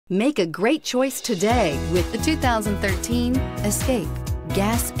Make a great choice today with the 2013 Escape.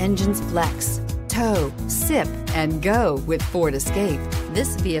 Gas engines flex, tow, sip, and go with Ford Escape.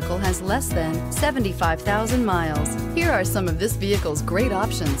 This vehicle has less than 75,000 miles. Here are some of this vehicle's great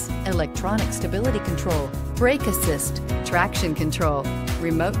options: electronic stability control, brake assist, traction control,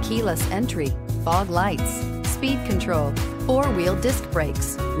 remote keyless entry, fog lights, speed control, four-wheel disc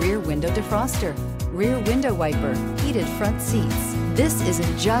brakes, rear window defroster, rear window wiper, heated front seats. This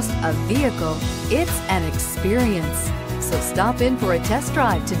isn't just a vehicle, it's an experience. So stop in for a test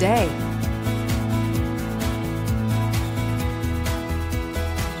drive today.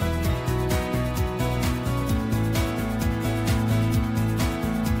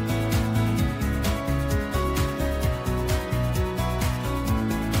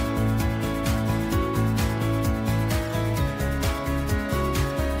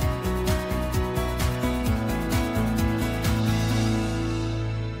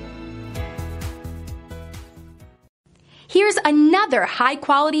 Here's another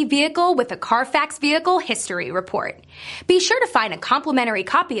high-quality vehicle with a Carfax Vehicle History Report. Be sure to find a complimentary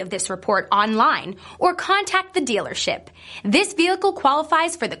copy of this report online or contact the dealership. This vehicle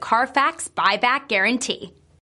qualifies for the Carfax Buyback Guarantee.